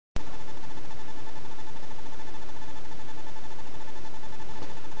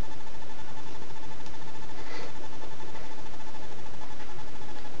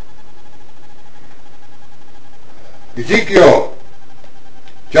Ezekiel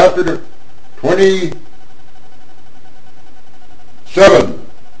chapter 27.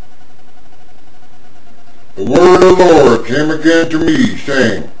 The word of the Lord came again to me,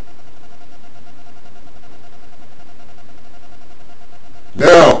 saying,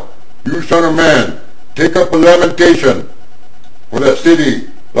 Now, you son of man, take up a lamentation for that city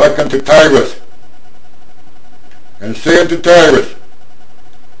like unto Tyrus, and say unto Tyrus,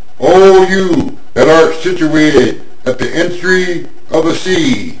 O you that art situated at the entry of the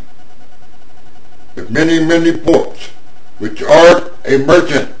sea, with many, many ports, which art a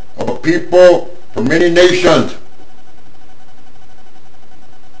merchant of a people from many nations.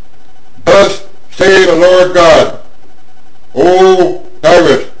 Thus saith the Lord God, O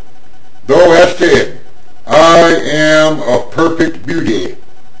Tyrus, thou hast said, I am of perfect beauty.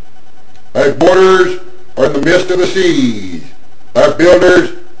 Thy borders are in the midst of the seas. Thy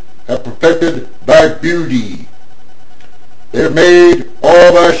builders have perfected thy beauty. They have made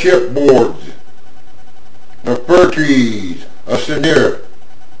all thy shipboards, the fir trees of Senir.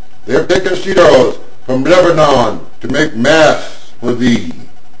 They have taken cedars from Lebanon to make masts for thee.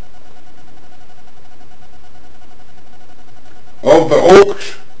 Of the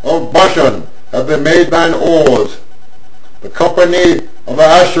oaks of Bashan have they made thine oars. The company of the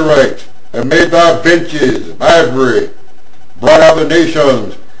Asherites have made thy benches of ivory, brought out the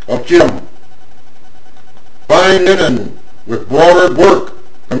nations of Chittim. Fine linen with broidered work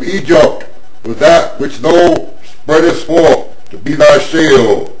from Egypt was that which thou spreadest forth to be thy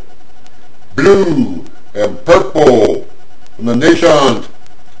sail. Blue and purple from the nations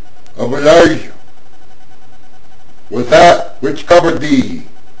of Elijah was that which covered thee.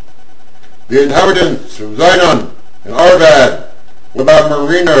 The inhabitants of Zion and Arvad were thy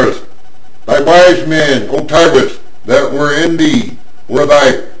mariners. Thy wise men, O Tyrus, that were in thee, were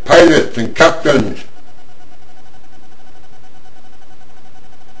thy pilots and captains.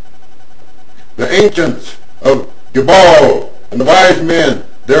 The ancients of Gebal and the wise men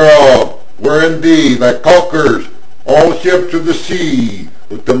thereof were in thee, thy caulkers. All ships of the sea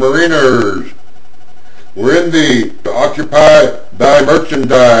with the mariners were in thee to occupy thy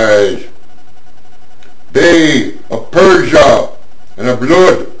merchandise. They of Persia and of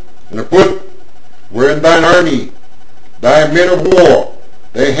Lud and of Put were in thine army. Thy men of war,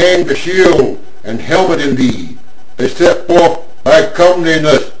 they hanged the shield and helmet in thee. They set forth thy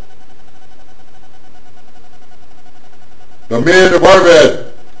comeliness. The men of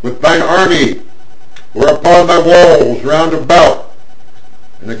Arvad with thine army were upon thy walls round about,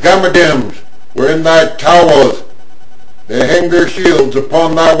 and the Gammadims were in thy towers. They hang their shields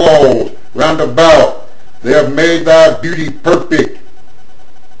upon thy walls round about. They have made thy beauty perfect.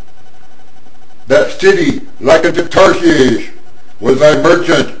 That city like unto Tarshish was thy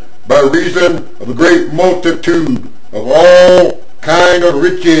merchant by reason of the great multitude of all kind of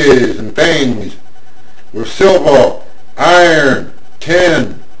riches and things, with silver, iron,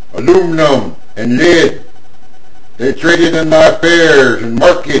 tin, aluminum, and lead. They traded in thy fairs and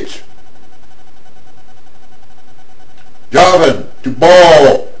markets. Javan,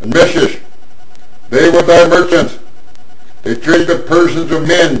 Tubal, and Meshish, they were thy merchants. They traded the persons of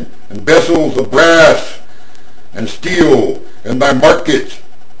men and vessels of brass and steel in thy markets.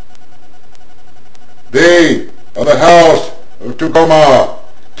 They of the house of Tugama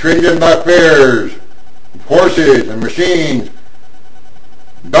traded in thy fairs, horses and machines,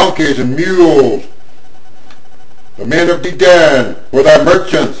 donkeys and mules. The men of Dedan were thy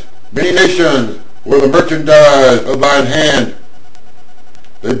merchants. Many nations were the merchandise of thine hand.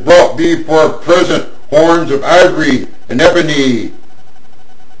 They brought thee for a present horns of ivory and ebony.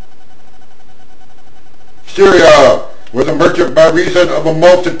 Syria was a merchant by reason of a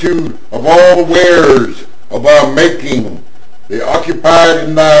multitude of all the wares of thy making. They occupied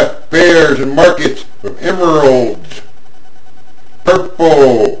in thy fairs and markets with emeralds,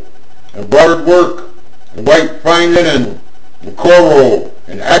 purple, and broidered work, and white fine linen, and coral,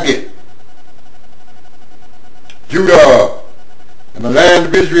 and agate. Judah and the land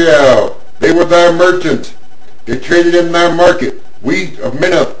of Israel, they were thy merchants. They traded in thy market wheat of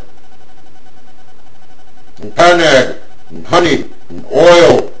Minnith, and Panag, and honey, and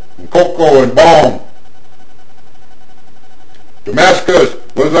oil, and cocoa, and balm. Damascus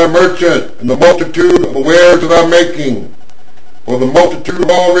was thy merchant in the multitude of the wares of thy making, for the multitude of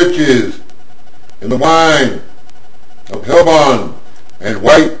all riches, in the wine of Helbon, and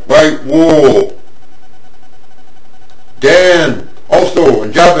white wool. Dan also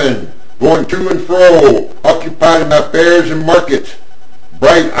and Javan, going to and fro, occupied in thy fairs and markets.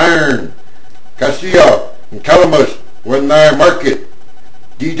 Bright iron, cassia, and calamus were in thy market.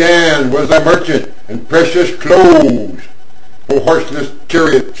 Dedan was thy merchant, and precious clothes for horseless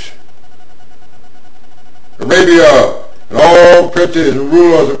chariots. Arabia, and all princes and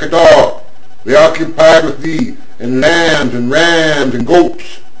rulers of Kedar, they occupied with thee in lambs and rams and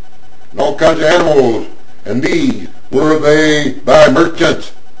goats, and all kinds of animals, and these were they thy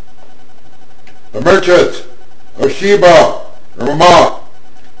merchants. The merchants of Sheba and Ramah,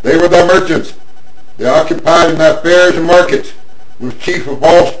 they were thy merchants. They occupied in thy fairs and markets, was chief of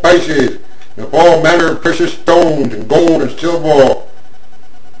all spices, and of all manner of precious stones, and gold and silver.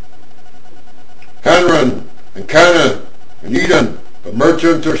 Hanran and Canaan and Eden, the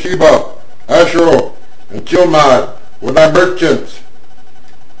merchants of Sheba, Asher and Chilmad, were thy merchants.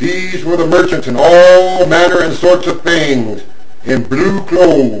 These were the merchants in all manner and sorts of things, in blue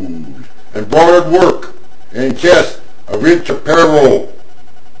clothes, and broidered work, and chests of rich apparel,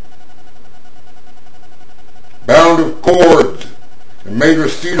 bound with cords, and made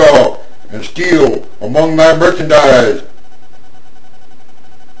with cedar and steel among thy merchandise.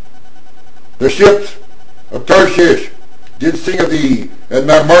 The ships of Tarshish did sing of thee in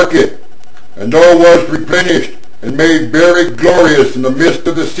thy market, and thou wast replenished and made very glorious in the midst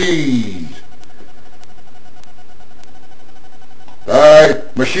of the seas. Thy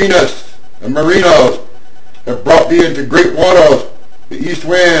machinists and marinas have brought thee into great waters. The east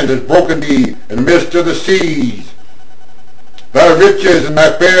wind has broken thee in the midst of the seas. Thy riches and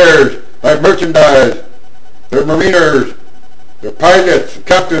thy fairs, thy merchandise, their mariners, their pilots, the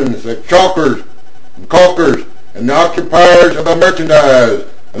captains, the chalkers and caulkers, and the occupiers of thy merchandise,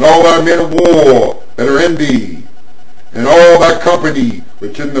 and all thy men of war that are in thee, and all thy company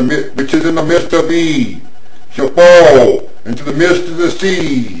which is in the midst of thee, shall fall into the midst of the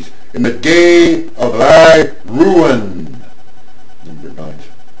seas in the day of thy ruin. Number 9.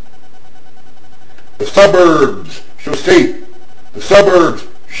 The suburbs shall shake. The suburbs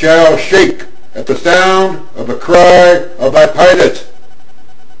shall shake at the sound of the cry of thy pilots,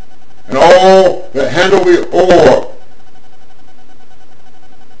 and all that handle the oar,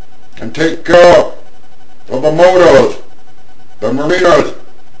 and take care of the motors, the mariners,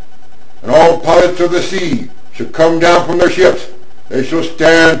 and all pilots of the sea shall come down from their ships. They shall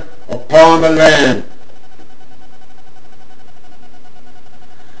stand upon the land.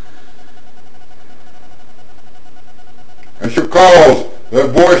 And shall cause their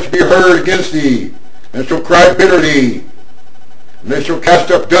voice to be heard against thee, and shall cry bitterly, and they shall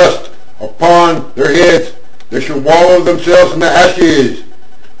cast up dust upon their heads. They shall wallow themselves in the ashes,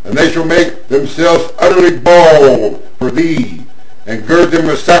 and they shall make themselves utterly bald for thee, and gird them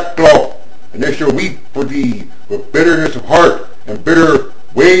with sackcloth, and they shall weep for thee with bitterness of heart and bitter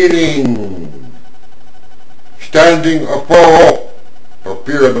wailing, standing afar off for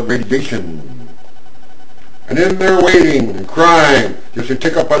fear of the radiation. And in their wailing and crying they shall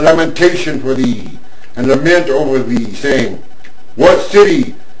take up a lamentation for thee, and lament over thee, saying, What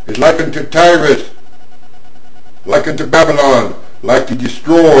city is like unto Tyrus, like unto Babylon, like to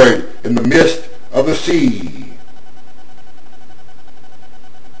destroyed in the midst of the sea?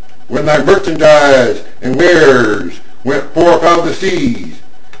 When thy merchandise and wares went forth out of the seas,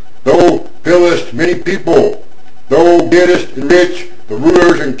 thou fillest many people, thou didst enrich the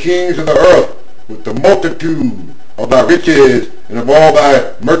rulers and kings of the earth with the multitude of thy riches and of all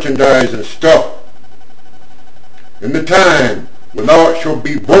thy merchandise and stuff. In the time when thou shalt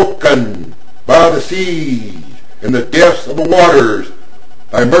be broken by the seas, in the depths of the waters,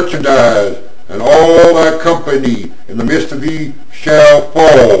 thy merchandise and all thy company in the midst of thee shall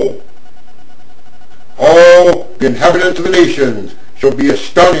fall. All the inhabitants of the nations shall be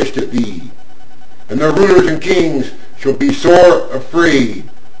astonished at thee, and their rulers and kings shall be sore afraid.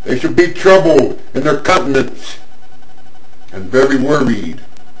 They shall be troubled in their countenance, and very worried.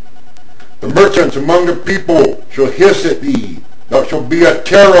 The merchants among the people shall hiss at thee. Thou shalt be a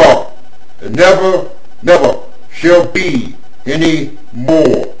terror, and never, never shall be any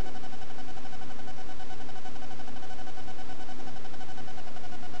more.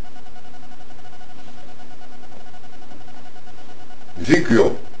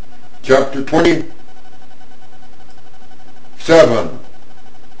 Ezekiel chapter 27,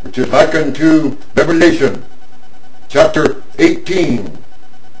 which is like unto Revelation chapter 18.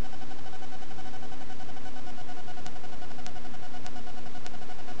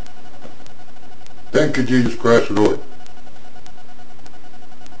 Thank you, Jesus Christ, Lord.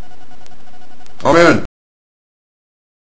 Amen.